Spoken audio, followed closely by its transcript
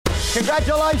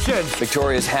Congratulations.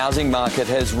 Victoria's housing market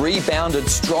has rebounded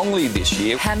strongly this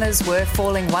year. Hammers were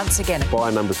falling once again.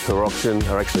 Buyer numbers per auction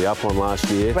are actually up on last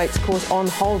year. Rates, of course, on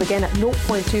hold again at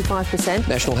 0.25%.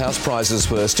 National house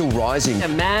prices were still rising. A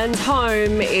man's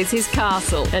home is his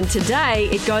castle, and today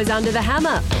it goes under the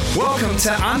hammer. Welcome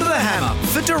to Under the Hammer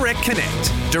for Direct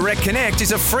Connect. Direct Connect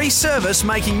is a free service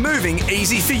making moving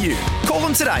easy for you. Call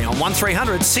them today on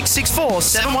 1300 664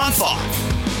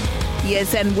 715.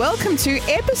 Yes, and welcome to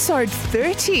episode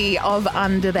 30 of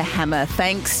Under the Hammer,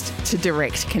 thanks to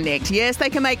Direct Connect. Yes,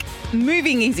 they can make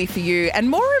moving easy for you. And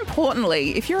more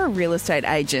importantly, if you're a real estate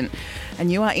agent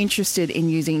and you are interested in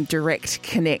using Direct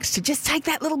Connect to just take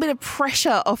that little bit of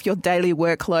pressure off your daily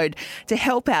workload to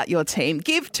help out your team,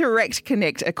 give Direct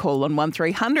Connect a call on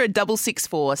 1300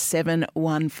 664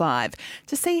 715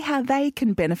 to see how they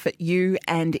can benefit you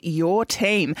and your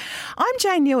team. I'm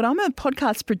Jane Neild. I'm a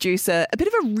podcast producer, a bit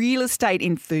of a real estate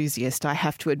enthusiast, I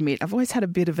have to admit. I've always had a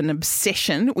bit of an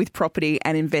obsession with property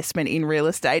and investment in real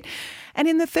estate. And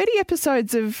in the 30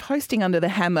 episodes of hosting Under the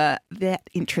Hammer, that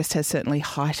interest has certainly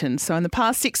heightened. So in the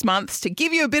past 6 months, to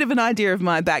give you a bit of an idea of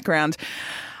my background,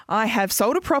 I have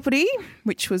sold a property,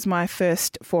 which was my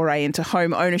first foray into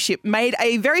home ownership, made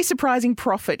a very surprising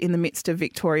profit in the midst of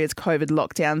Victoria's COVID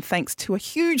lockdown, thanks to a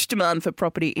huge demand for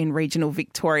property in regional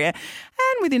Victoria.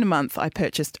 And within a month, I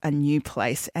purchased a new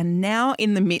place and now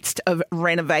in the midst of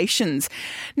renovations.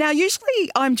 Now, usually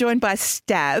I'm joined by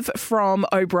Stav from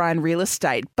O'Brien Real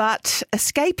Estate, but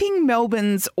escaping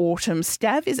Melbourne's autumn,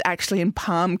 Stav is actually in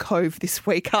Palm Cove this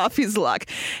week, half his luck.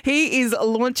 He is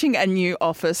launching a new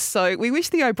office, so we wish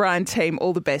the O'Brien team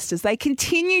all the best as they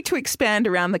continue to expand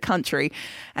around the country,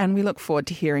 and we look forward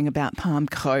to hearing about Palm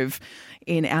Cove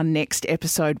in our next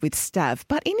episode with Stav.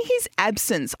 But in his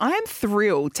absence, I am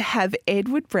thrilled to have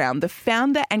Edward Brown, the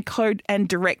founder and co-founder and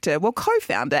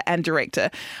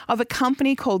director of a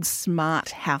company called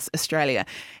Smart House Australia.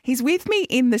 He's with me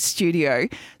in the studio.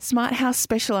 Smart House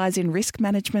specialise in risk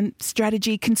management,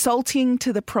 strategy, consulting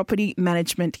to the property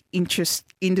management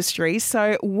industry.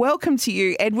 So welcome to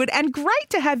you, Edward, and great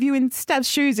to have you in Stav's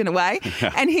shoes in a way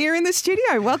and here in the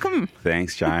studio. Welcome.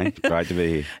 Thanks, Jane. Great to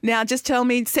be here. Now, just tell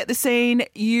me, set the scene.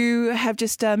 You have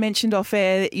just mentioned off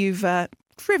air that you've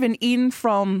driven in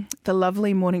from the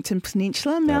lovely Mornington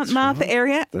Peninsula, Mount Martha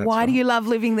area. Why do you love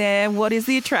living there? What is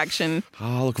the attraction?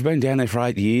 Oh, look, I've been down there for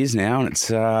 8 years now, and it's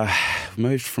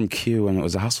moved from Kew, and it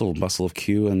was a hustle and bustle of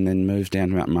Kew, and then moved down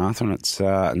to Mount Martha, and it's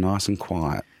nice and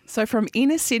quiet. So from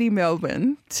inner city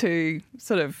Melbourne to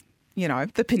sort of, you know,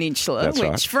 the peninsula, That's which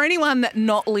right. For anyone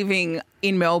not living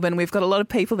in Melbourne, we've got a lot of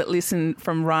people that listen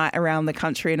from right around the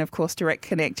country, and of course Direct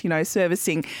Connect, you know,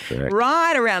 servicing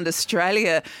right around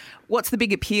Australia. What's the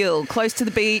big appeal? Close to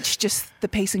the beach, just the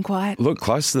peace and quiet? Look,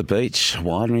 close to the beach.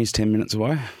 Wineries 10 minutes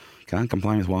away. Can't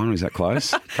complain with wineries that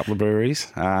close. A couple of breweries.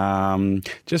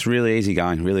 Just really easy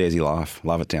going, really easy life.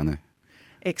 Love it down there.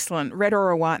 Excellent. Red or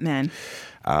a white man?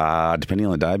 Depending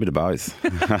on the day, a bit of both.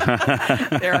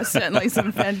 There are certainly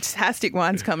some fantastic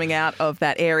wines coming out of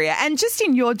that area. And just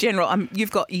in your general,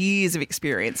 you've got years of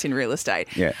experience in real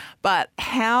estate. Yeah. But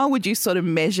how would you sort of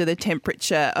measure the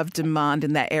temperature of demand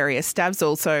in that area? Stav's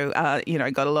also,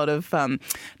 got a lot of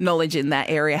knowledge in that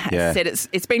area. Yeah. Said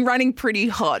it's been running pretty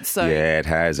hot. So yeah, it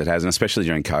has, and especially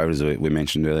during COVID, as we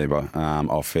mentioned earlier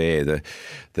off air,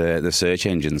 the search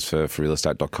engines for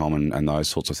realestate.com and those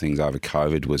sorts of things over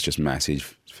COVID was just massive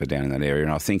for down in that area.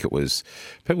 And I think it was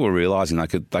people were realising they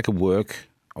could work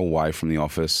away from the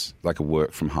office, they could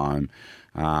work from home,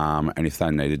 and if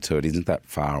they needed to, it isn't that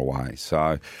far away.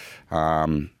 So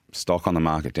stock on the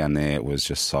market down there was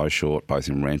just so short, both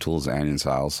in rentals and in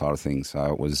sales side of things.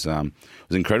 So it was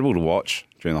incredible to watch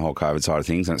during the whole COVID side of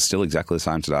things, and it's still exactly the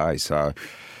same today. So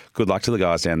good luck to the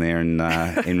guys down there in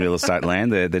real estate land.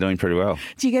 They're doing pretty well.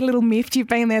 Do you get a little miffed? You've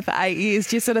been there for 8 years.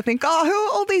 Do you sort of think, who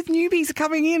are all these newbies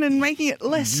coming in and making it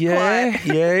less quiet?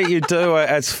 Yeah, you do.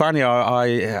 It's funny.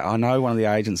 I know one of the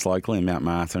agents locally in Mount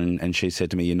Martha, and she said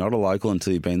to me, "You're not a local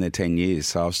until you've been there 10 years."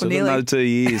 So I've still got another 2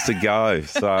 years to go.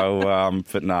 So,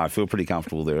 but no, I feel pretty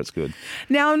comfortable there. It's good.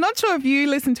 Now, I'm not sure if you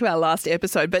listened to our last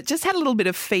episode, but just had a little bit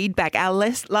of feedback. Our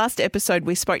last episode,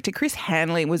 we spoke to Chris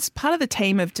Hanley, was part of the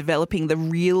team of developing the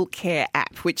Real Care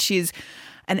app, which is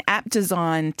an app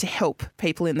designed to help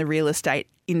people in the real estate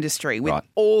industry with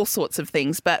all sorts of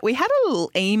things. But we had a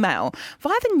little email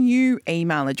via the new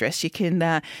email address. You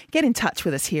can get in touch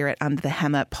with us here at Under the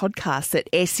Hammer podcast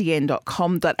at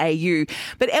sen.com.au.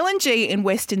 But Ellen G in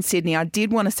Western Sydney, I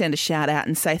did want to send a shout out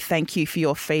and say thank you for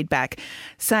your feedback,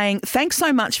 saying thanks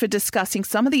so much for discussing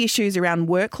some of the issues around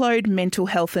workload, mental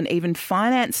health and even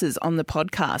finances on the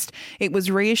podcast. It was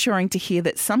reassuring to hear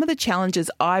that some of the challenges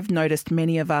I've noticed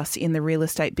many of us in the real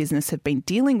estate business have been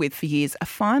dealing with for years are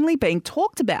finally being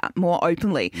talked about more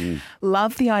openly.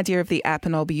 Love the idea of the app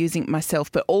and I'll be using it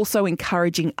myself, but also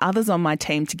encouraging others on my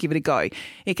team to give it a go.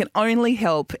 It can only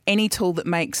help. Any tool that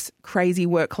makes crazy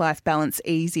work-life balance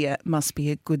easier must be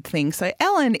a good thing. So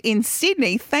Ellen in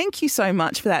Sydney, thank you so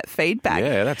much for that feedback.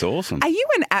 Yeah, that's awesome. Are you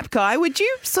an app guy? Would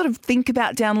you sort of think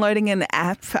about downloading an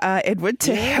app, Edward,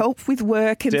 to help with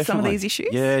work and some of these issues?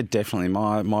 Yeah, definitely.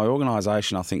 My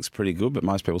organisation I think is pretty good, but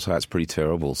most people say it's pretty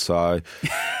terrible. So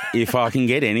if I can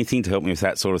get anything to help me with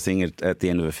that sort of thing at the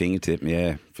end of a fingertip,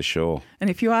 yeah, for sure. And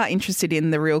if you are interested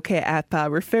in the Real Care app,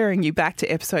 referring you back to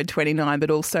episode 29, but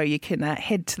also you can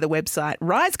head to the website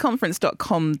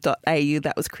riseconference.com.au.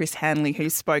 That was Chris Hanley who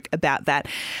spoke about that.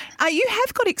 You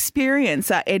have got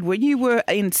experience, Edward. You were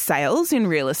in sales in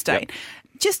real estate. Yep.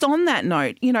 Just on that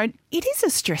note, you know, it is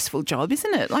a stressful job,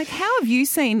 isn't it? Like, how have you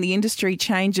seen the industry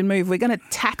change and move? We're going to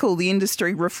tackle the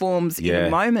industry reforms in a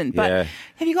moment, but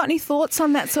have you got any thoughts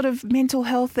on that sort of mental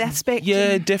health aspect?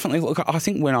 Yeah, definitely. Look, I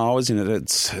think when I was in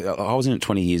it, I was in it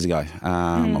 20 years ago,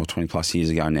 or 20 plus years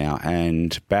ago now,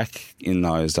 and back in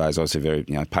those days, I was very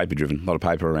paper driven, a lot of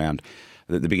paper around.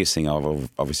 The biggest thing I've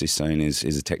obviously seen is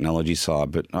the technology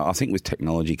side, but I think with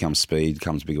technology comes speed,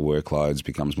 comes bigger workloads,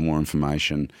 becomes more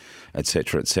information, et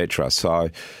cetera, et cetera. So,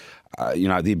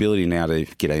 the ability now to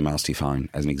get emails to your phone,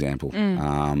 as an example,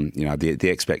 the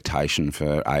expectation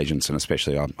for agents, and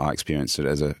especially I experienced it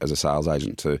as a sales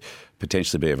agent, to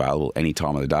potentially be available any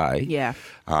time of the day. Yeah.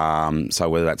 So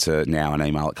whether that's now an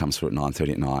email that comes through at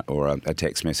 9:30 at night, or a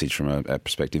text message from a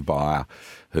prospective buyer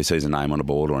who sees a name on a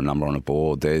board or a number on a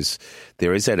board,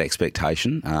 there is that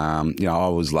expectation. I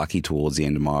was lucky towards the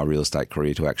end of my real estate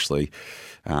career to actually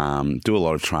do a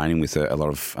lot of training with a lot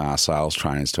of sales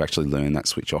trainers to actually learn that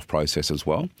switch off process as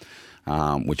well,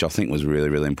 which I think was really,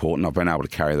 really important. I've been able to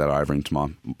carry that over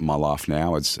into my life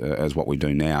now as what we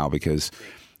do now, because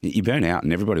you burn out,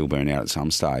 and everybody will burn out at some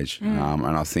stage.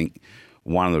 And I think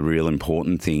one of the real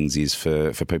important things is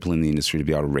for people in the industry to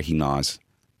be able to recognise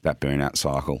that burnout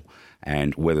cycle,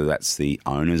 and whether that's the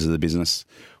owners of the business,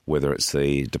 whether it's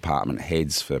the department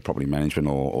heads for property management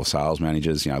or sales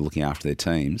managers, looking after their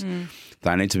teams,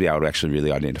 they need to be able to actually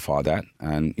really identify that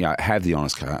and have the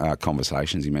honest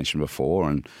conversations you mentioned before.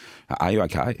 And are you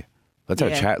okay? Let's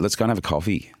have a chat. Let's go and have a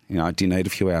coffee. Do you need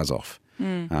a few hours off?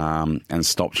 And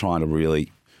stop trying to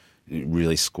really,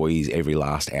 really squeeze every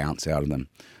last ounce out of them.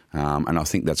 And I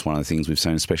think that's one of the things we've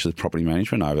seen, especially with property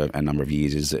management over a number of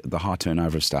years, is the high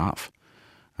turnover of staff.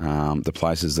 The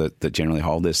places that generally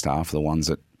hold their staff are the ones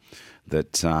that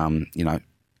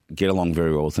get along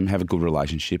very well with them, have a good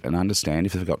relationship, and understand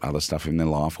if they've got other stuff in their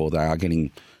life or they are getting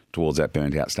towards that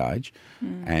burnt out stage,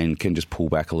 and can just pull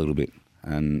back a little bit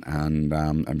and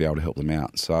be able to help them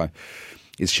out. So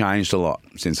it's changed a lot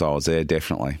since I was there,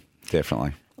 definitely.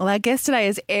 Well, our guest today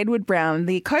is Edward Brown,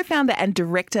 the co-founder and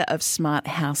director of Smart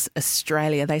House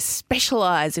Australia. They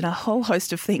specialise in a whole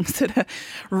host of things that are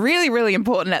really, really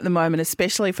important at the moment,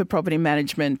 especially for property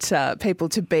management people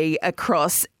to be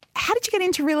across. How did you get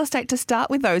into real estate to start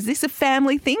with, though? Is this a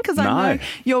family thing? Because I know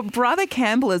your brother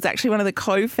Campbell is actually one of the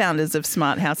co-founders of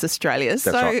Smart House Australia. That's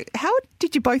right. How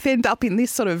did you both end up in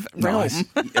this sort of realm? Nice.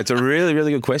 It's a really,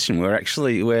 really good question.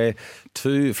 We're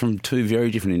from two very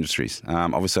different industries.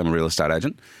 Obviously, I'm a real estate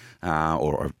agent,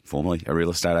 or formerly a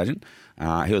real estate agent.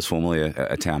 He was formerly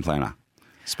a town planner,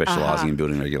 specialising in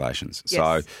building regulations. Yes.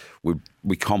 So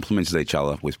we complemented each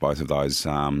other with both of those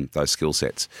skill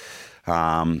sets.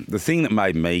 The thing that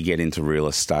made me get into real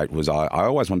estate was I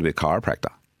always wanted to be a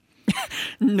chiropractor.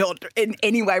 Not in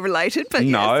any way related, but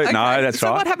no, yes. Okay. No, that's so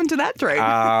right. So what happened to that dream?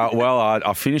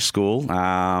 I finished school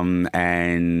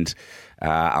and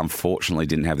unfortunately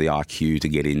didn't have the IQ to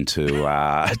get into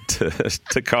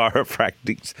to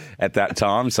chiropractics at that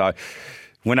time. So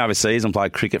went overseas and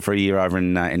played cricket for a year over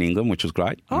in England, which was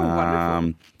great. Oh,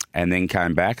 wonderful. And then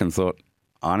came back and thought,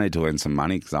 I need to earn some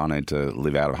money because I need to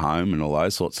live out of home and all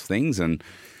those sorts of things, and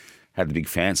had the big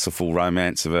fanciful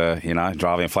romance of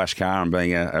driving a flash car and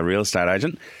being a real estate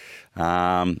agent.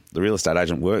 The real estate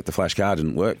agent worked, the flash car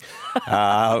didn't work.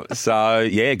 So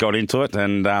got into it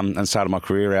and started my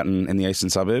career out in the eastern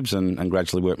suburbs and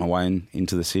gradually worked my way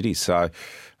into the city. So,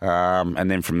 and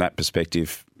then from that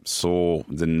perspective, saw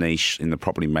the niche in the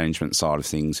property management side of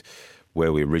things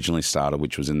where we originally started,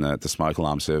 which was in the smoke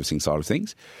alarm servicing side of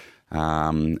things.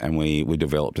 And we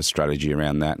developed a strategy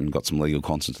around that and got some legal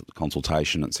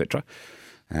consultation, etc.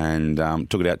 And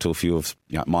took it out to a few of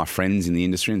my friends in the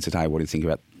industry and said, hey, what do you think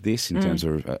about this in terms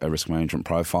of a risk management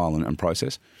profile and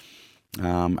process?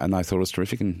 And they thought it was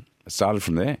terrific, and it started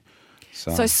from there.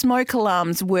 So smoke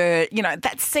alarms were,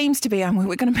 that seems to be,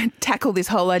 we're going to tackle this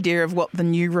whole idea of what the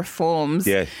new reforms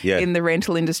in the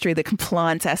rental industry, the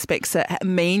compliance aspects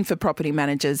mean for property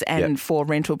managers and for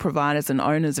rental providers and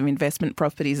owners of investment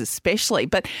properties especially.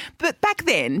 But back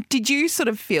then, did you sort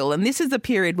of feel, and this is a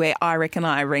period where I reckon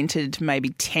I rented maybe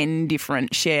 10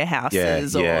 different share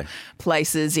houses or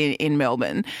places in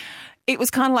Melbourne. It was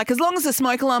kind of like, as long as the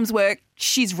smoke alarms work,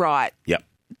 she's right. Yep.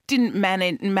 Didn't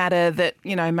matter that,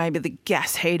 maybe the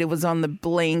gas heater was on the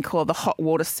blink or the hot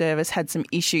water service had some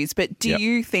issues. But do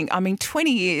you think,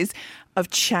 20 years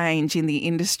of change in the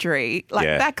industry,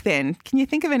 back then, can you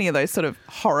think of any of those sort of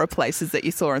horror places that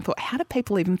you saw and thought, how do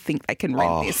people even think they can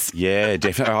rent this? Yeah,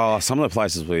 definitely. Some of the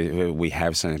places we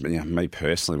have seen, me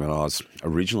personally, when I was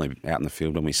originally out in the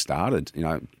field when we started,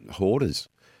 hoarders.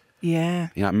 Yeah.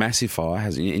 Massive fire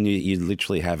hazard. And you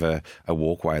literally have a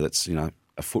walkway that's,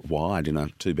 a foot wide in a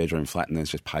 2-bedroom flat, and there's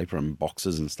just paper and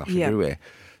boxes and stuff everywhere.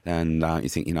 And you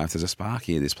think, if there's a spark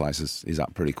here, this place is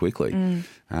up pretty quickly.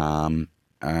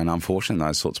 And unfortunately, in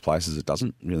those sorts of places, it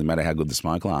doesn't really matter how good the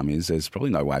smoke alarm is. There's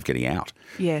probably no way of getting out.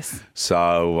 Yes.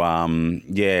 So,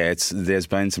 there's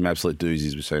been some absolute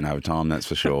doozies we've seen over time, that's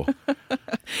for sure.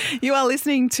 You are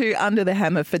listening to Under the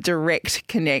Hammer for Direct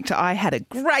Connect. I had a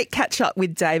great catch-up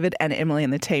with David and Emily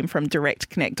and the team from Direct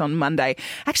Connect on Monday.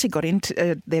 Actually got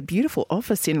into their beautiful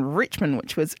office in Richmond,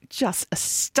 which was just a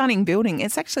stunning building.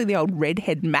 It's actually the old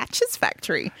Redhead Matches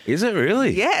factory. Is it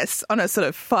really? Yes, on a sort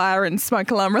of fire and smoke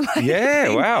alarm related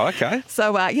thing. Wow, okay.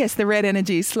 So, yes, the Red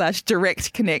Energy /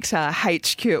 Direct Connect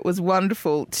HQ. It was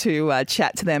wonderful to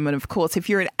chat to them. And, of course, if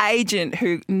you're an agent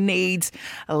who needs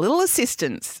a little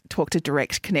assistance, talk to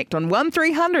Direct Connect on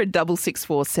 1300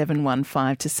 664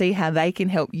 715 to see how they can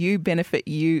help you, benefit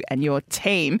you and your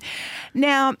team.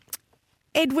 Now,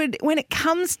 Edward, when it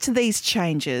comes to these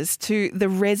changes to the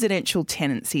Residential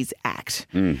Tenancies Act,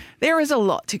 there is a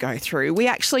lot to go through. We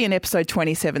actually, in episode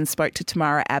 27, spoke to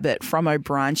Tamara Abbott from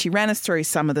O'Brien. She ran us through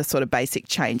some of the sort of basic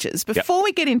changes. Before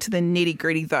we get into the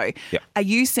nitty-gritty, though, are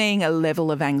you seeing a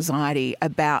level of anxiety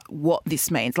about what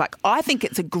this means? Like, I think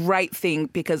it's a great thing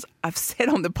because I've said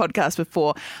on the podcast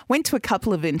before, went to a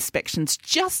couple of inspections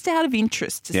just out of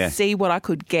interest to see what I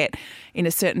could get in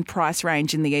a certain price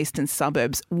range in the eastern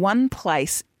suburbs. One place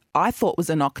I thought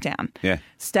was a knockdown. Yeah.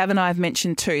 Stav and I have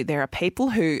mentioned too, there are people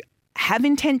who have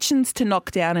intentions to knock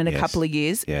down in a couple of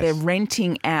years. Yes. They're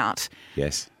renting out.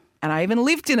 Yes. And I even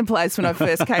lived in a place when I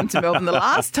first came to Melbourne the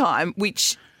last time,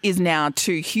 which is now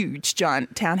 2 huge,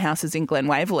 giant townhouses in Glen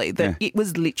Waverley, that it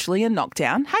was literally a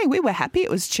knockdown. Hey, we were happy.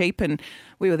 It was cheap and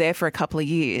we were there for a couple of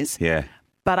years. Yeah.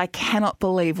 But I cannot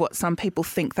believe what some people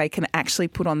think they can actually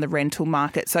put on the rental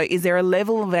market. So is there a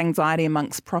level of anxiety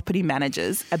amongst property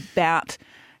managers about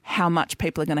how much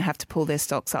people are going to have to pull their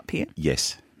stocks up here?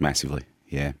 Yes, massively,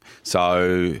 yeah.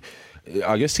 So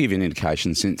I guess to give you an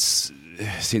indication, since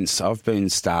I've been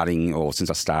starting, or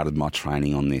since I started my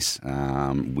training on this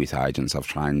with agents, I've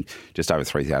trained just over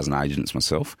 3,000 agents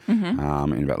myself in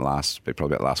probably about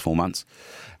the last 4 months.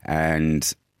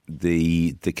 And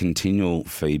the continual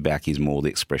feedback is more the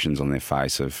expressions on their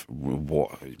face of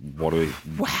what do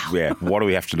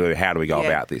we have to do? How do we go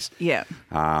about this? Yeah.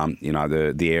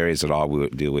 The areas that I will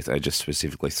deal with are just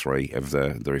specifically 3 of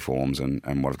the reforms and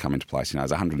what have come into place.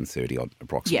 There's 130 odd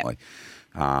approximately.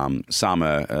 Some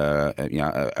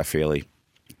are fairly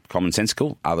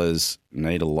commonsensical. Others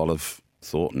need a lot of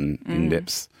thought and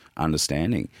in-depth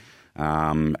understanding,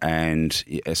 and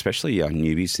especially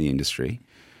newbies to the industry,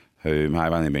 who may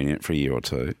have only been in it for a year or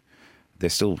 2, they're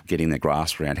still getting their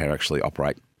grasp around how to actually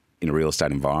operate in a real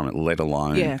estate environment, let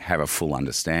alone have a full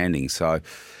understanding. So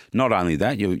not only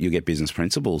that, you get business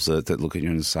principals that look at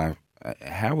you and say,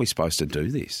 how are we supposed to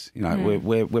do this?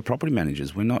 We're property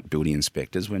managers. We're not building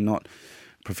inspectors. We're not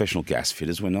professional gas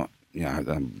fitters. We're not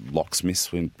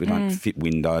locksmiths. We don't fit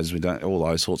windows. We don't, all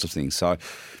those sorts of things. So,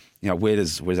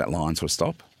 where's that line sort of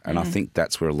stop? And I think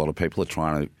that's where a lot of people are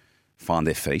trying to find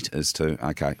their feet as to,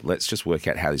 okay, let's just work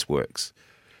out how this works.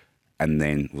 And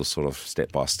then we'll sort of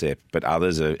step by step. But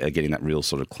others are getting that real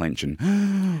sort of clench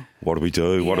and what do we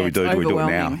do? What do we do? Do we do it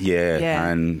now? Yeah.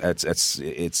 And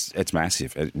it's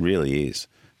massive. It really is.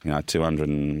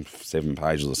 207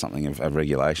 pages or something of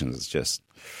regulations. It's just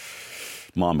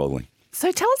mind-boggling.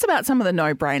 So tell us about some of the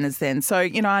no-brainers then. So,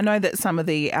 I know that some of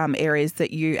the areas that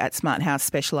you at Smart House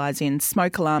specialise in,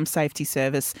 smoke alarm safety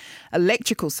service,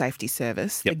 electrical safety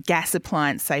service, the gas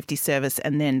appliance safety service,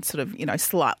 and then sort of,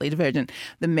 slightly divergent,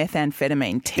 the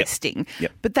methamphetamine testing.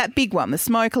 Yep. But that big one, the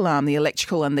smoke alarm, the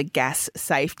electrical and the gas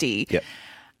safety. Yep.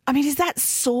 I mean, is that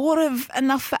sort of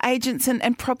enough for agents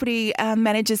and property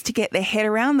managers to get their head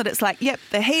around that it's like, yep,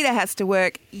 the heater has to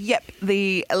work, yep,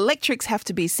 the electrics have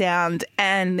to be sound,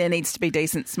 and there needs to be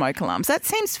decent smoke alarms? That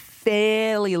seems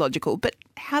fairly logical, but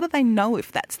how do they know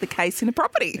if that's the case in a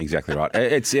property? Exactly right.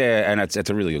 It's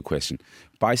a really good question.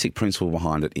 Basic principle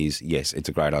behind it is, yes, it's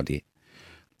a great idea.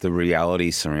 The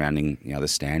reality surrounding, the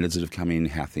standards that have come in,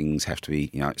 how things have to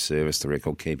be, serviced, the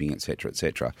record keeping, et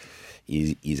cetera,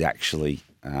 is actually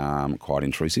quite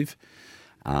intrusive.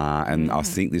 And I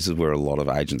think this is where a lot of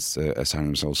agents are saying to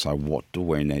themselves, so what do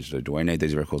we need to do? Do we need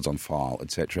these records on file, et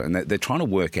cetera? And they're trying to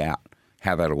work out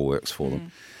how that all works for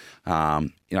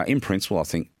them. In principle, I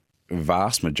think the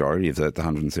vast majority of the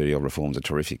 130-odd reforms are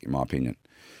terrific, in my opinion.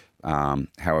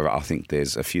 However, I think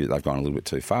there's a few that they've gone a little bit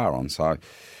too far on. So,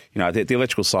 the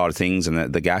electrical side of things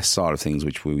and the gas side of things,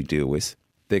 which we deal with,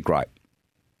 they're great.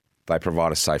 They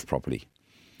provide a safe property.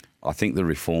 I think the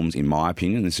reforms, in my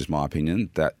opinion, this is my opinion,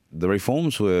 that the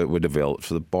reforms were developed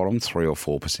for the bottom 3 or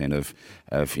 4% of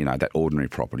that ordinary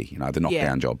property, the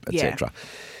knockdown job, etc.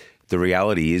 The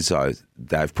reality is, though,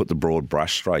 they've put the broad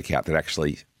brushstroke out that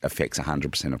actually affects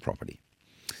 100% of property.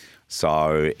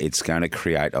 So it's going to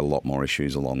create a lot more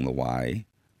issues along the way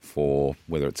for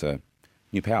whether it's a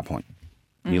new power point,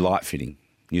 new light fitting,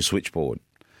 new switchboard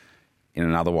in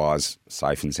an otherwise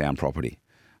safe and sound property.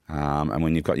 And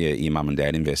when you've got your mum and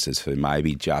dad investors who may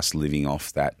be just living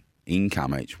off that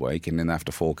income each week and then they have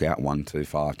to fork out $1,000,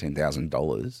 $2,000, $5,000,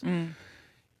 $10,000,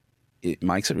 it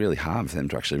makes it really hard for them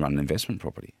to actually run an investment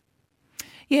property.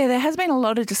 Yeah, there has been a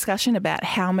lot of discussion about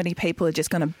how many people are just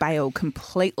going to bail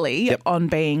completely on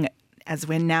being, as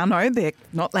we now know, they're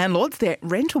not landlords, they're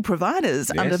rental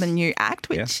providers under the new Act,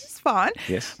 which is fine.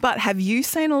 Yes. But have you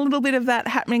seen a little bit of that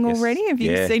happening already? Have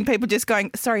you seen people just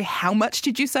going, sorry, how much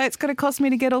did you say it's going to cost me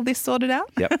to get all this sorted out?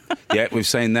 Yeah, we've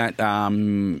seen that.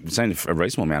 Seen a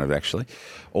reasonable amount of it, actually.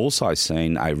 Also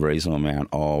seen a reasonable amount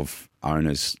of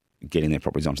owners getting their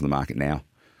properties onto the market now,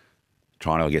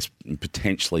 trying to, I guess,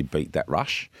 potentially beat that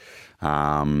rush.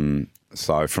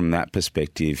 So from that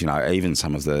perspective, even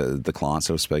some of the clients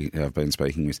that I've been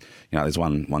speaking with, there's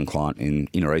one client in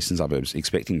inner eastern suburbs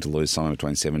expecting to lose somewhere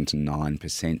between 7 to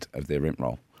 9% of their rent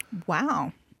roll.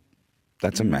 Wow.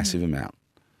 That's a massive amount.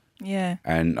 Yeah.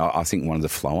 And I think one of the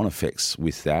flow-on effects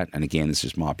with that, and again, this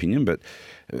is my opinion, but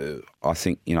I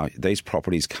think, these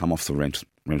properties come off the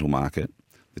rental market,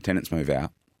 the tenants move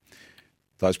out,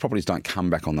 those properties don't come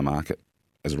back on the market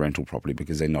as a rental property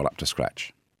because they're not up to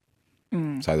scratch.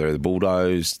 So they're either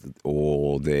bulldozed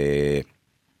or they're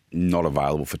not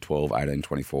available for 12, 18,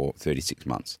 24, 36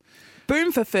 months.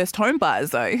 Boom for first home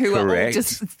buyers, though, who are all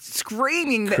just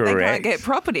screaming that they can't get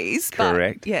properties.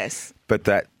 Correct. But, yes. But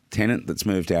that tenant that's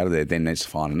moved out of there then needs to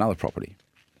find another property.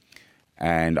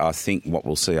 And I think what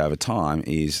we'll see over time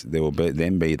is there will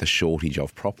then be the shortage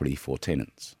of property for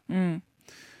tenants.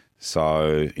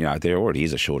 So, there already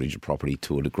is a shortage of property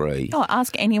to a degree. Oh,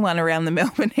 ask anyone around the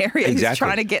Melbourne area who's Exactly.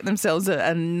 trying to get themselves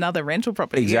another rental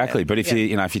property. Exactly. But if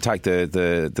you take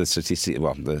the statistic,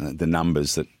 the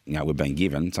numbers that we're being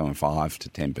given, somewhere 5 to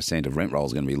 10% of rent roll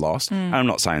is going to be lost. And I'm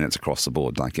not saying that's across the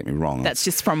board. Don't get me wrong. That's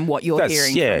just from what you're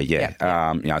hearing.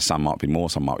 Yeah. Some might be more,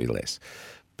 some might be less.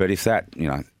 But if that,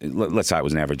 let's say it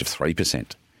was an average of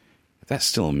 3%. That's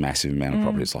still a massive amount of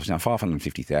properties lost.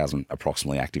 550,000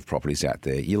 approximately active properties out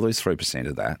there. You lose 3%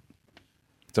 of that.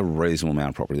 It's a reasonable amount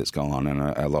of property that's gone and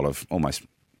a lot of almost,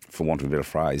 for want of a better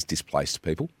phrase, displaced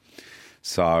people.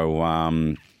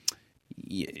 So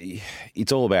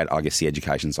it's all about, I guess, the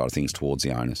education side of things towards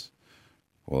the owners,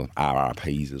 or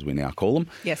RRPs as we now call them.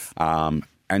 Yes.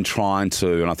 And trying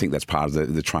to, and I think that's part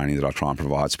of the training that I try and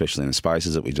provide, especially in the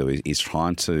spaces that we do, is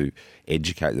trying to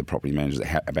educate the property managers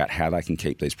about how they can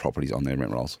keep these properties on their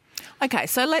rent rolls. Okay,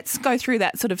 so let's go through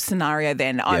that sort of scenario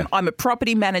then. I'm a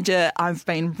property manager. I've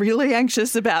been really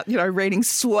anxious about, reading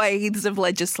swathes of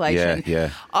legislation.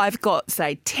 Yeah. I've got,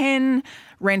 say, 10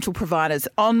 rental providers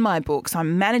on my books.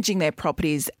 I'm managing their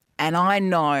properties and I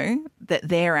know that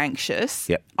they're anxious.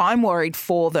 Yep. I'm worried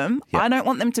for them. Yep. I don't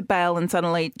want them to bail and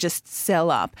suddenly just sell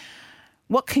up.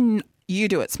 What can you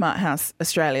do at Smart House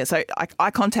Australia? So I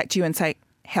contact you and say,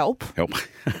 help.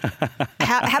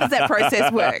 How does that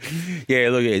process work? Yeah,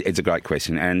 look, it's a great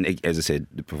question. And as I said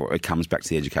before, it comes back to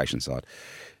the education side.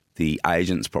 The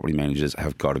agents, property managers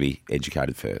have got to be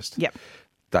educated first. Yep.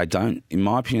 They don't, in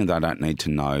my opinion, they don't need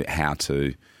to know how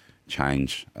to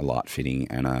change a light fitting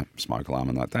and a smoke alarm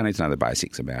and that. They need to know the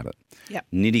basics about it. Yep.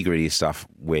 Nitty-gritty stuff,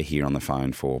 we're here on the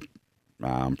phone for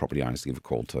property owners to give a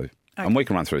call to. Okay. And we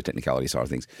can run through the technicality side of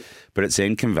things. But it's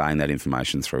then conveying that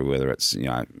information through, whether it's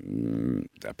a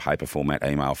paper format,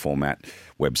 email format,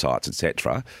 websites,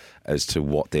 etc., as to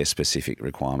what their specific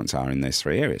requirements are in these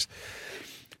three areas.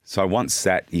 So once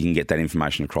that, you can get that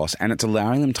information across, and it's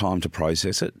allowing them time to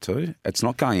process it too. It's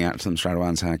not going out to them straight away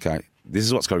and saying, okay, this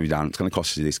is what's got to be done. It's going to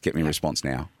cost you this. Get me a response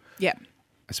now. Yeah.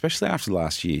 Especially after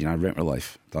last year, rent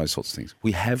relief, those sorts of things.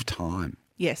 We have time.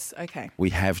 Yes, okay.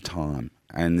 We have time.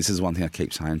 And this is one thing I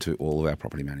keep saying to all of our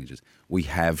property managers. We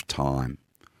have time.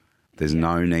 There's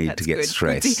no need to get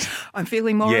stressed. I'm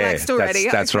feeling more relaxed already.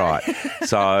 That's right.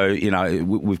 So,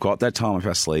 we've got that time up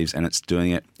our sleeves, and it's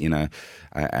doing it,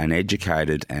 an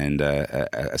educated and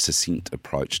a succinct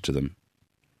approach to them.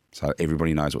 So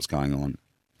everybody knows what's going on,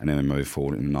 and then we move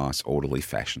forward in a nice, orderly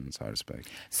fashion, so to speak.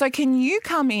 So can you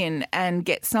come in and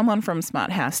get someone from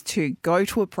Smart House to go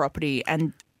to a property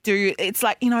and it's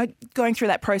like, going through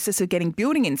that process of getting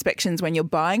building inspections when you're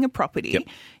buying a property, Yep.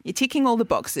 You're ticking all the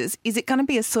boxes. Is it going to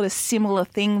be a sort of similar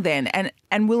thing then?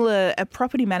 And will a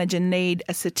property manager need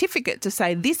a certificate to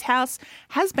say this house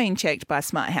has been checked by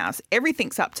Smart House,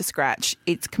 everything's up to scratch,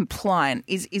 it's compliant?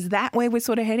 Is that where we're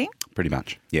sort of heading? Pretty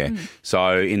much, yeah.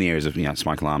 So in the areas of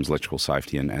smoke alarms, electrical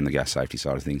safety and the gas safety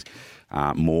side of things,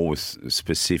 more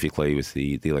specifically with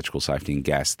the electrical safety and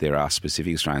gas, there are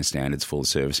specific Australian standards for the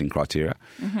servicing criteria,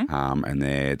 and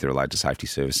they're related to safety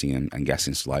servicing and gas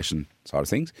installation side of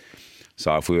things.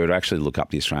 So if we were to actually look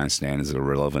up the Australian standards that are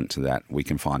relevant to that, we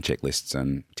can find checklists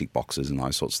and tick boxes and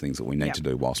those sorts of things that we need to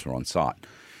do whilst we're on site.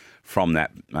 From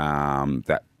that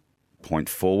point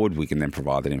forward, we can then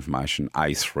provide that information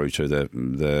through to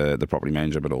the property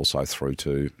manager, but also through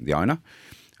to the owner.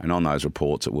 And on those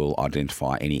reports, it will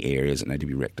identify any areas that need to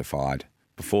be rectified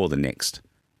before the next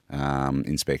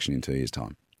inspection in 2 years'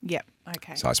 time. Yep,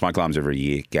 okay. So smoke alarms every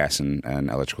year, gas and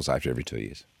electrical safety every 2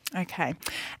 years. Okay.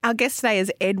 Our guest today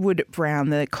is Edward Brown,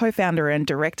 the co-founder and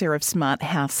director of Smart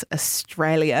House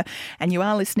Australia. And you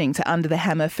are listening to Under the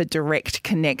Hammer for Direct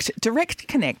Connect. Direct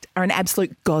Connect are an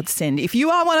absolute godsend. If you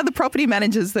are one of the property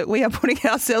managers that we are putting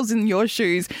ourselves in your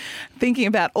shoes, thinking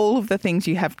about all of the things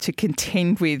you have to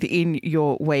contend with in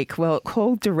your week, well,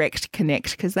 call Direct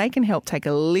Connect because they can help take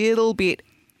a little bit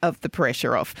of the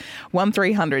pressure off.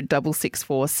 1300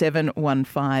 664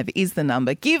 715 is the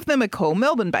number. Give them a call.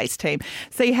 Melbourne-based team.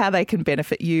 See how they can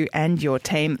benefit you and your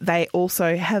team. They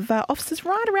also have offices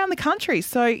right around the country,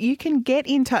 so you can get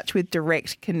in touch with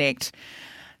Direct Connect.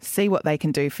 See what they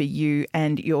can do for you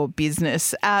and your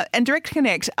business. And Direct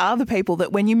Connect are the people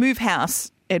that when you move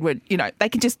house, Edward, they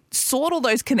can just sort all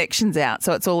those connections out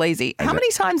so it's all easy. How many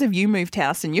times have you moved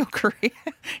house in your career,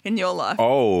 in your life?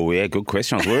 Oh, yeah, good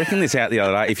question. I was working this out the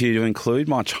other day. If you include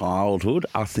my childhood,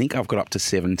 I think I've got up to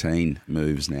 17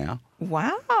 moves now.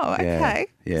 Wow, okay.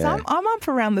 Yeah. So I'm up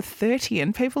around the 30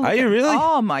 and people... Are you really?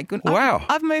 Oh, my goodness. Wow.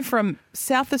 I've moved from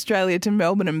South Australia to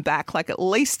Melbourne and back like at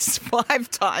least 5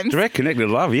 times. Direct Connect, I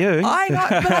love you. I know,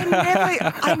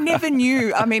 but I never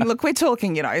knew. I mean, look, we're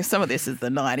talking, some of this is the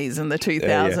 90s and the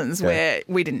 2000s where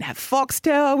we didn't have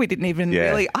Foxtel. We didn't even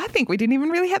I think we didn't even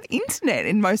really have internet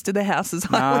in most of the houses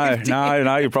I lived in.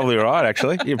 No, you're probably right,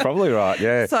 actually. You're probably right,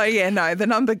 yeah. So, the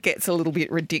number gets a little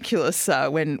bit ridiculous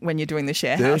when you're doing the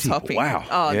share house hopping. Wow.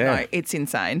 Oh, no, it's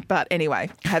insane. But anyway,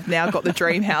 have now got the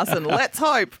dream house and let's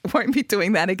hope won't be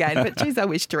doing that again. But geez, I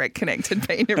wish Direct Connect had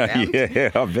been around.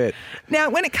 Yeah, I bet. Now,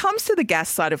 when it comes to the gas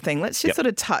side of things, let's just sort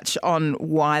of touch on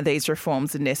why these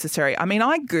reforms are necessary. I mean,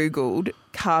 I Googled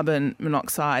carbon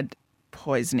monoxide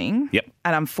poisoning. Yep.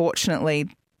 And unfortunately,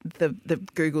 the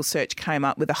Google search came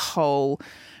up with a whole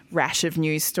rash of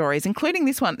news stories, including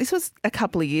this one. This was a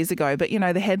couple of years ago, but,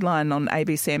 the headline on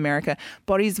ABC America,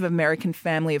 bodies of American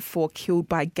family of 4 killed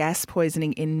by gas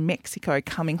poisoning in Mexico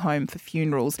coming home for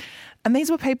funerals. And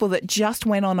these were people that just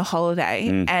went on a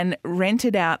holiday and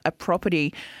rented out a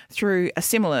property through a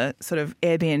similar sort of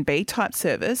Airbnb type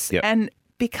service. Yep. And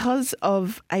because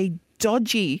of a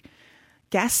dodgy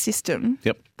gas system,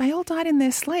 they all died in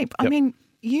their sleep. I mean,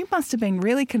 you must have been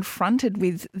really confronted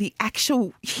with the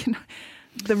actual,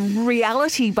 the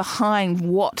reality behind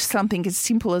what something as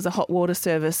simple as a hot water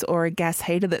service or a gas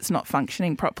heater that's not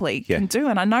functioning properly can do.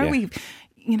 And I know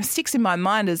sticks in my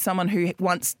mind as someone who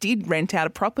once did rent out a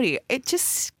property. It just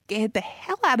scared the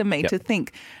hell out of me to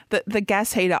think that the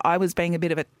gas heater I was being a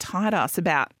bit of a tight ass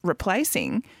about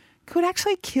replacing could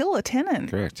actually kill a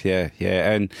tenant. Correct, yeah.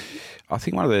 And I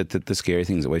think one of the scary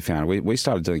things that we found, we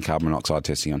started doing carbon monoxide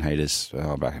testing on heaters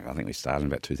back, I think we started in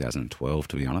about 2012,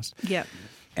 to be honest. Yep.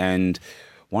 And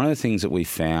one of the things that we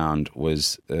found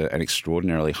was an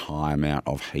extraordinarily high amount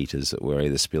of heaters that were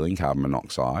either spilling carbon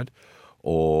monoxide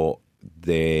or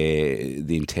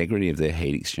the integrity of their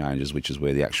heat exchangers, which is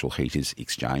where the actual heat is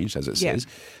exchanged, as it says,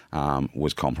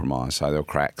 was compromised. So there were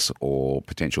cracks or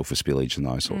potential for spillage and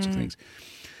those sorts of things.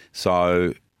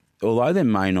 So although there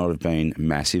may not have been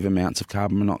massive amounts of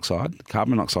carbon monoxide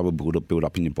will build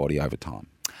up in your body over time.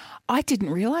 I didn't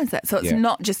realise that. So it's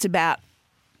not just about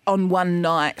on one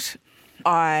night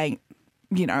I,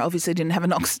 obviously didn't have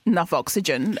enough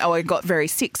oxygen or I got very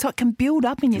sick. So it can build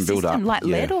up in your system like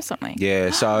lead or something.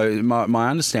 Yeah, so my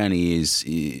understanding is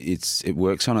it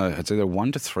works on it's either a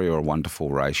 1 to 3 or a 1 to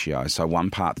 4 ratio. So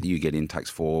one part that you get in takes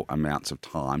 4 amounts of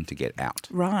time to get out.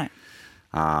 Right.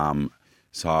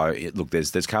 So,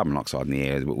 there's carbon monoxide in the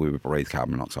air. We breathe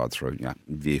carbon monoxide through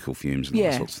vehicle fumes and all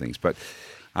those sorts of things. But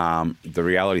the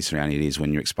reality surrounding it is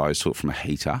when you're exposed to it from a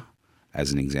heater,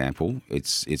 as an example,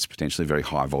 it's potentially very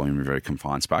high volume and very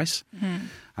confined space.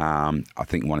 I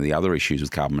think one of the other issues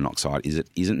with carbon monoxide is it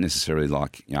isn't necessarily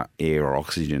like air or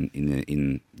oxygen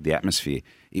in the atmosphere.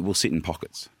 It will sit in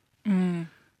pockets.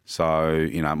 So,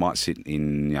 it might sit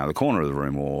in the corner of the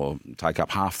room or take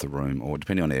up half the room or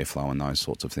depending on airflow and those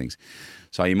sorts of things.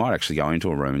 So you might actually go into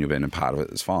a room and you'll be in a part of it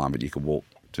that's fine, but you could walk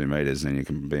 2 metres and you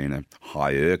can be in a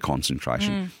higher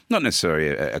concentration. Not necessarily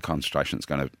a concentration that's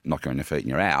going to knock you on your feet and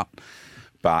you're out,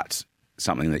 but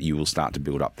something that you will start to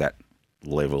build up that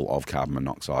level of carbon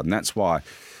monoxide. And that's why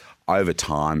over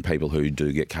time people who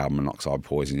do get carbon monoxide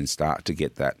poisoning start to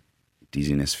get that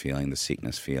dizziness feeling, the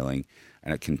sickness feeling,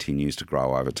 and it continues to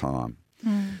grow over time.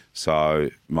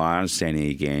 So my understanding,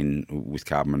 again, with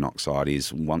carbon monoxide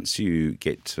is once you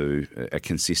get to a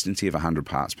consistency of 100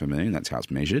 parts per million, that's how it's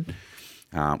measured,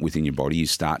 within your body, you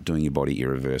start doing your body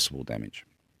irreversible damage.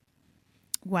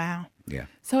 Wow. Yeah.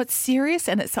 So it's serious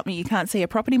and it's something you can't see. A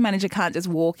property manager can't just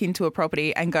walk into a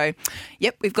property and go,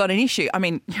 yep, we've got an issue. I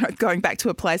mean, going back to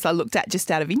a place I looked at just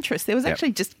out of interest, there was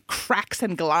actually just cracks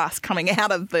and glass coming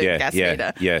out of the gas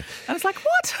meter. Yeah. And it's like,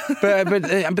 what?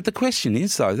 but the question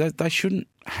is, though, they shouldn't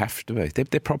have to be.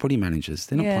 They're property managers.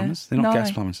 They're not plumbers. They're not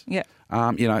gas plumbers. Yeah.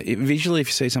 Visually, if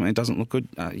you see something that doesn't look good,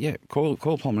 call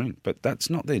a plumber in. But that's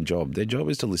not their job. Their job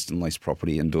is to list and lease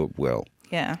property and do it well.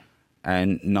 Yeah.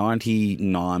 And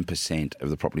 99%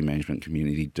 of the property management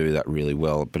community do that really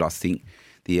well. But I think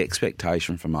the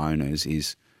expectation from owners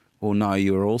is, well, no,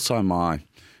 you're also my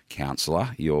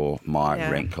counsellor, you're my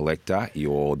rent collector,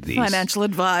 you're this. Financial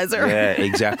advisor. Yeah,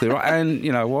 exactly right. And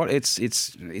you know what? It's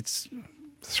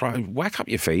whack up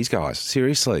your fees, guys.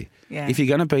 Seriously. Yeah. If you're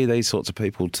going to be these sorts of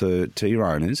people to your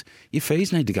owners, your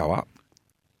fees need to go up.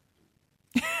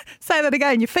 Say that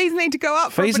again. Your fees need to go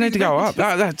up. Fees need to go up.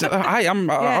 No, hey,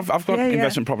 I've got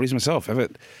investment properties myself.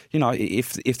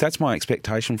 If that's my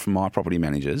expectation from my property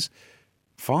managers,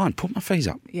 fine, put my fees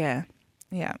up. Yeah,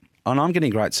 yeah. And I'm getting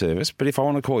great service, but if I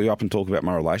want to call you up and talk about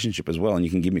my relationship as well, and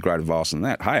you can give me great advice on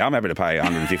that, hey, I'm happy to pay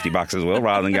 $150 as well,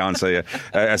 rather than go and see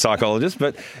a psychologist.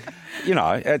 But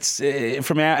it's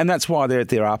from our, and that's why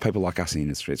there are people like us in the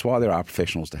industry. It's why there are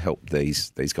professionals to help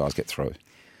these guys get through.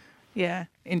 Yeah,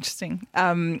 interesting.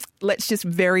 Let's just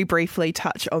very briefly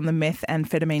touch on the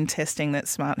methamphetamine testing that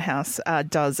Smart House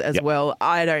does as well.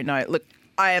 I don't know. Look,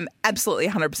 I am absolutely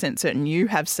 100% certain you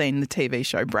have seen the TV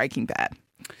show Breaking Bad.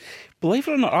 Believe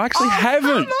it or not, I actually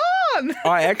haven't. Come on!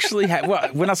 I actually have. Well,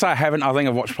 when I say I haven't, I think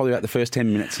I've watched probably about the first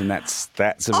 10 minutes, and that's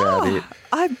about it.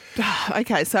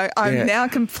 Okay, so I'm now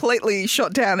completely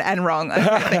shot down and wrong.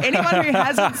 Okay, for anyone who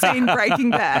hasn't seen Breaking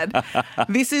Bad,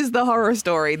 this is the horror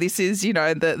story. This is,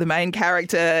 the main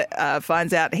character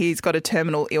finds out he's got a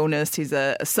terminal illness. He's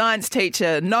a science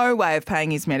teacher, no way of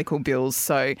paying his medical bills.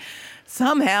 So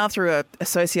somehow through an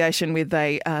association with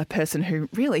a person who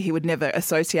really he would never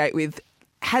associate with,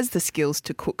 has the skills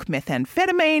to cook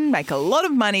methamphetamine, make a lot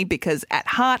of money because at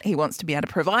heart he wants to be able to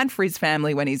provide for his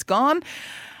family when he's gone.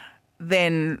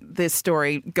 Then the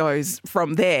story goes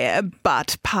from there,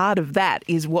 but part of that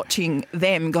is watching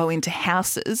them go into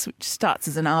houses, which starts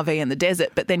as an RV in the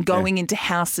desert, but then going into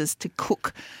houses to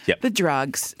cook the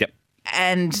drugs. Yep.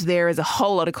 And there is a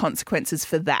whole lot of consequences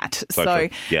for that. So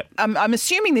I'm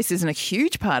assuming this isn't a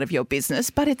huge part of your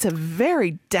business, but it's a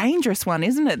very dangerous one,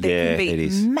 isn't it? There can be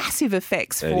massive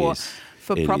effects for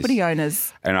property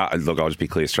owners. And I'll just be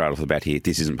clear straight off the bat here.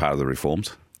 This isn't part of the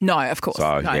reforms. No, of course.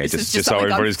 So, this is just so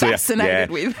something everybody's I'm clear.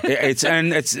 fascinated with.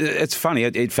 It's funny.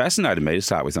 It fascinated me to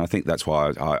start with, and I think that's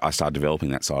why I started developing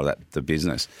that side of the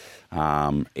business.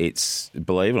 It's,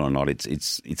 believe it or not,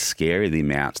 it's scary the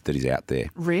amount that is out there.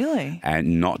 Really?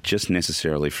 And not just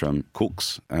necessarily from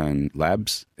cooks and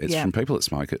labs. It's from people that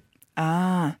smoke it.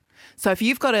 Ah. So if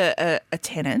you've got a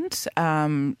tenant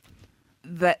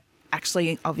that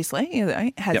actually, obviously,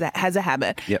 Yep. has a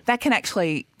habit, Yep. that can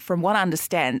actually, from what I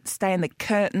understand, stay in the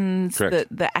curtains,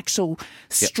 Correct. the actual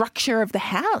structure of the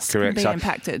house Correct. can be So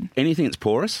impacted. Anything that's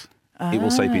porous, it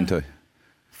will seep into.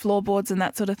 Floorboards and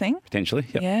that sort of thing. Potentially,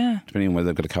 yep. Yeah. Depending on whether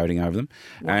they've got a coating over them.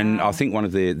 And I think one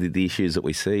of the issues that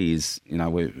we see is, on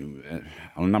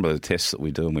a number of the tests that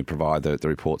we do and we provide the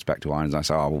reports back to owners, and they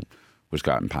say, we'll just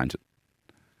go out and paint it.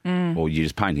 Or you're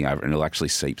just painting over it and it'll actually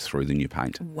seep through the new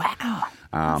paint. Wow.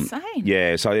 Insane.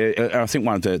 Yeah, so I think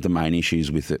one of the main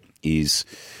issues with it is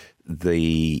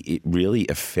it really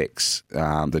affects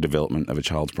the development of a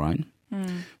child's brain.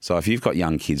 So if you've got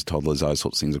young kids, toddlers, those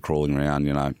sorts of things are crawling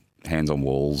around, hands on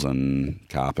walls and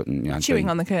carpet and Chewing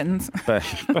on the curtains. but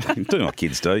doing what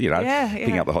kids do, Yeah,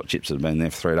 picking up the hot chips that have been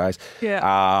there for 3 days.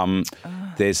 Yeah.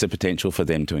 There's the potential for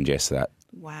them to ingest that.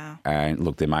 Wow. And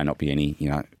look, there may not be any,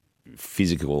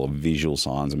 physical or visual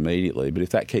signs immediately, but if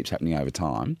that keeps happening over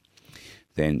time,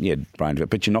 then brain development.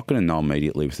 But you're not going to know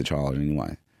immediately with the child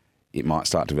anyway. It might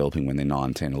start developing when they're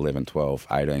 9, 10, 11, 12,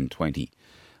 18, 20.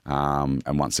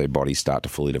 And once their bodies start to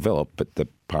fully develop, but the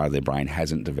part of their brain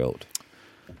hasn't developed.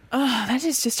 Oh, that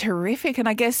is just horrific. And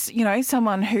I guess,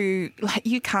 someone who,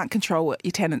 you can't control what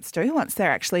your tenants do once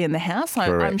they're actually in the house.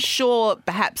 I'm sure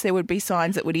perhaps there would be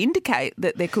signs that would indicate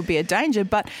that there could be a danger.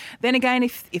 But then again,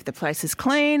 if the place is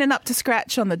clean and up to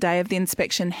scratch on the day of the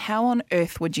inspection, how on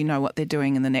earth would you know what they're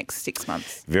doing in the next 6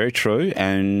 months? Very true.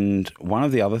 And one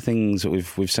of the other things that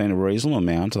we've seen a reasonable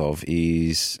amount of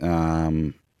is,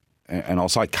 and I'll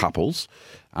say couples,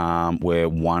 where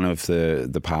one of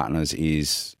the partners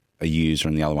is a user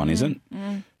and the other one isn't,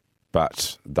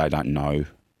 but they don't know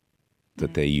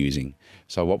that they're using.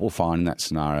 So what we'll find in that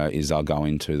scenario is they'll go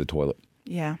into the toilet.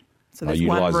 Yeah. So They'll there's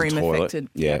one utilise room the toilet,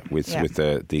 affected. with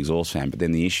the exhaust fan. But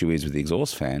then the issue is with the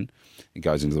exhaust fan, it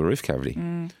goes into the roof cavity.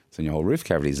 So your whole roof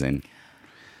cavity is then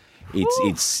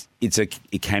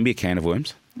it can be a can of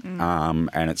worms,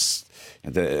 and it's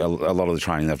a lot of the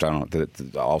training they've done on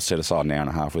it. I'll set aside an hour and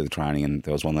a half with the training, and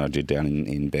there was one that I did down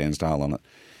in Bairnsdale on it.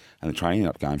 And the training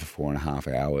ended up going for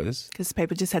 4.5 hours. Because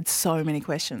people just had so many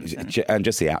questions. And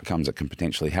just the outcomes that can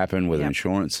potentially happen, whether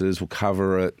insurances will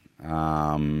cover it.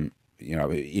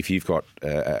 If you've got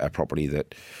a property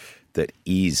that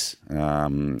is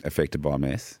affected by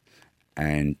meth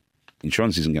and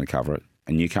insurance isn't going to cover it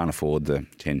and you can't afford the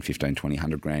 10, 15, 20,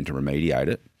 100 grand to remediate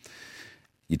it,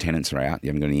 your tenants are out, you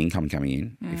haven't got any income coming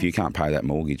in. If you can't pay that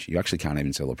mortgage, you actually can't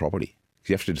even sell the property because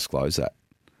you have to disclose that.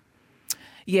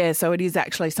 Yeah, so it is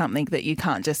actually something that you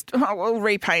can't just, we'll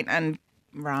repaint and,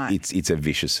 right. It's a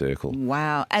vicious circle.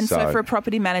 Wow. And so for a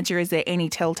property manager, is there any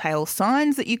telltale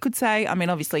signs that you could say? I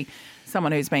mean, obviously,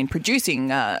 someone who's been producing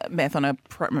meth on a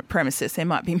premises, there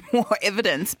might be more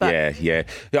evidence. But Yeah.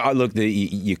 Look,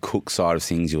 your cook side of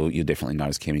things, you'll definitely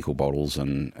notice chemical bottles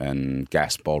and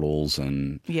gas bottles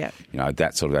and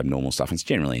that sort of abnormal stuff. It's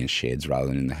generally in sheds rather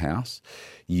than in the house.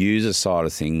 User side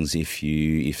of things,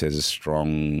 if there's a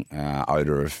strong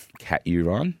odour of cat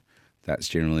urine, that's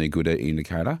generally a good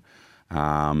indicator.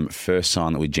 First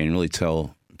sign that we generally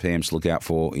tell PMs to look out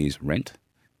for is rent.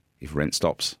 If rent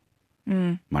stops,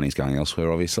 money's going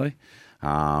elsewhere, obviously.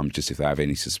 Just if they have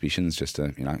any suspicions, just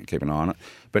to keep an eye on it.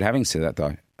 But having said that,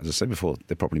 though, as I said before,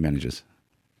 they're property managers.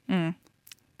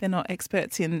 They're not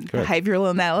experts in behavioural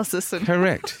analysis.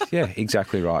 Correct. Yeah,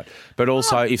 exactly right. But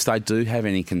also, if they do have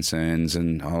any concerns,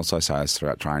 and I also say this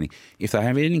throughout training, if they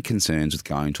have any concerns with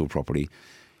going to a property,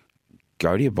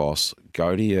 go to your boss,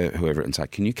 go to your whoever and say,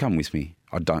 can you come with me?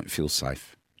 I don't feel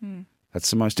safe.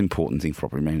 That's the most important thing for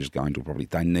property managers going to a property.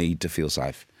 They need to feel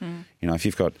safe. If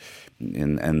you've got,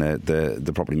 and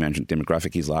the property management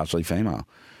demographic is largely female,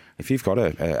 if you've got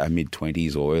a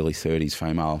mid-20s or early 30s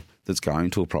female that's going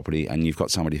to a property and you've got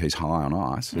somebody who's high on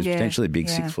ice, who's potentially a big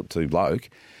 6'2" bloke,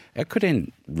 it could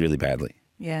end really badly.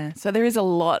 Yeah, so there is a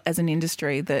lot as an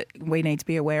industry that we need to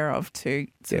be aware of to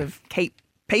sort of keep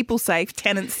people safe,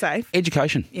 tenants safe.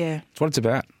 Education. Yeah. That's what it's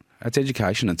about. It's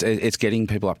education. It's getting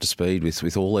people up to speed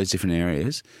with all these different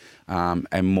areas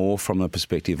and more from the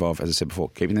perspective of, as I said before,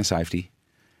 keeping their safety,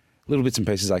 little bits and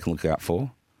pieces they can look out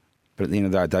for. But at the end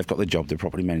of the day, they've got their job. They're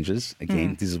property managers.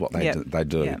 Again, this is what they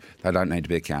do. Yep. They don't need to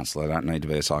be a counsellor. They don't need to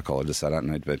be a psychologist. They don't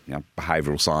need to be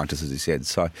behavioural scientists, as he said.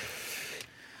 So,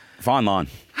 fine line.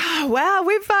 Wow,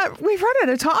 we've run out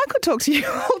of time. I could talk to you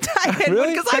all day.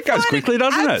 Really? Because That goes quickly,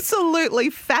 doesn't it? Absolutely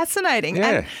fascinating. Yeah.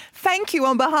 And thank you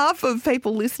on behalf of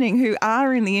people listening who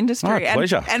are in the industry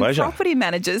and property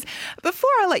managers. Before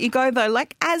I let you go, though,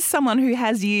 like as someone who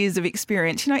has years of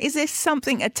experience, is there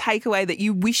something, a takeaway that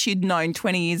you wish you'd known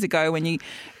 20 years ago when you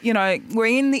were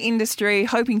in the industry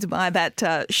hoping to buy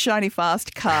that shiny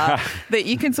fast car that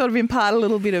you can sort of impart a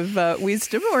little bit of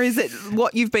wisdom? Or is it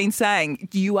what you've been saying?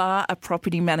 You are a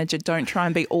property manager. Don't try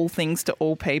and be all things to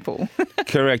all people.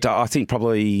 Correct. I think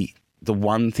probably the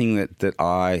one thing that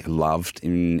I loved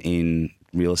in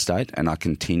real estate, and I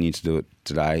continue to do it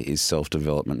today, is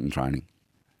self-development and training.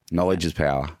 Knowledge is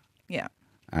power. Yeah.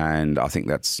 And I think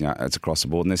that's it's across the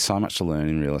board. And there's so much to learn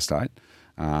in real estate.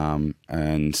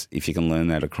 And if you can learn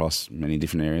that across many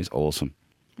different areas, awesome.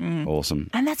 Awesome.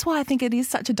 And that's why I think it is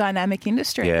such a dynamic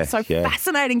industry. It's so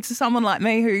fascinating to someone like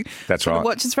me who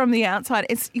watches from the outside.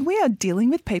 We are dealing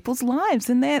with people's lives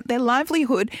and their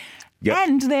livelihood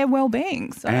and their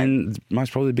well-being. So. And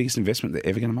most probably the biggest investment they're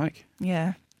ever going to make.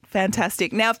 Yeah.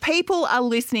 Fantastic. Now, if people are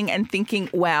listening and thinking,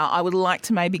 wow, I would like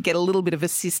to maybe get a little bit of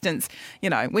assistance,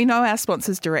 we know our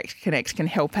sponsors Direct Connect can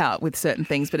help out with certain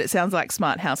things, but it sounds like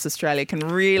Smart House Australia can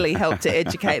really help to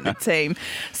educate the team.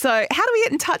 So how do we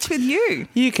get in touch with you?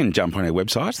 You can jump on our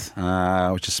website,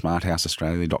 which is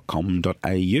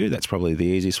smarthouseaustralia.com.au. That's probably the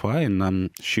easiest way, and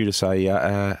shoot us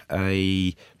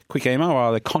a quick email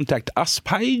or the Contact Us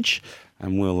page,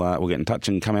 and we'll get in touch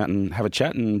and come out and have a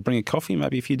chat and bring a coffee,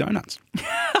 maybe a few donuts.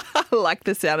 I like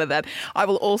the sound of that. I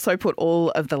will also put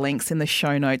all of the links in the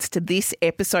show notes to this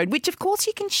episode, which of course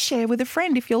you can share with a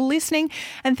friend if you're listening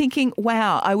and thinking,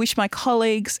 wow, I wish my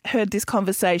colleagues heard this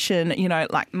conversation.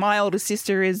 Like my older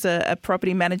sister is a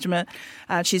property management.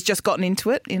 She's just gotten into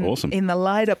it in the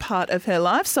later part of her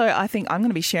life. So I think I'm going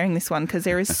to be sharing this one because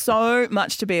there is so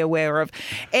much to be aware of.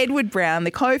 Edward Brown,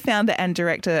 the co-founder and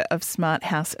director of Smart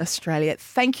House Australia.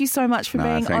 Thank you so much for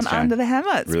being on Jane. Under the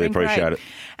Hammer. It's really been appreciate great. it.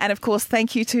 And of course,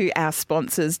 thank you to our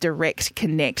sponsors, Direct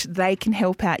Connect. They can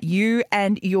help out you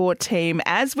and your team.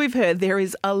 As we've heard, there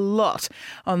is a lot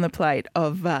on the plate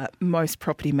of most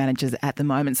property managers at the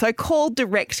moment. So call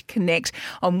Direct Connect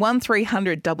on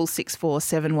 1300 664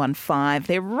 715.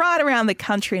 They're right around the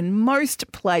country in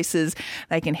most places.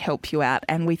 They can help you out.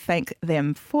 And we thank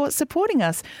them for supporting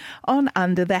us on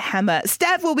Under the Hammer.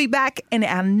 Stav will be back in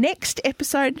our next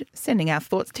episode, sending our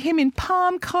thoughts to him in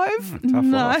Palm Cove. Tough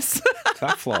nice. Life.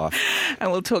 Tough life.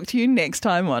 And we'll talk to you next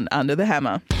time on Under the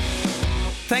Hammer.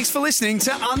 Thanks for listening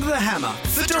to Under the Hammer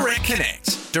for Direct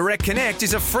Connect. Direct Connect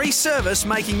is a free service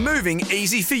making moving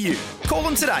easy for you. Call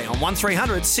them today on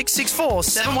 1300 664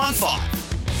 715.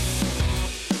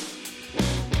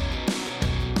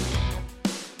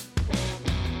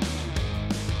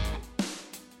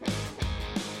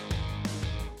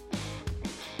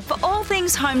 For all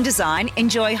things home design,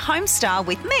 enjoy Homestar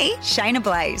with me, Shayna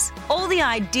Blaze. All the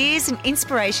ideas and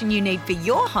inspiration you need for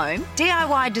your home,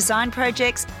 DIY design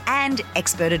projects, and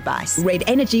expert advice. Red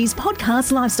Energy's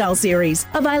podcast lifestyle series,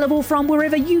 available from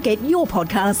wherever you get your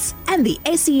podcasts and the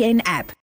SEN app.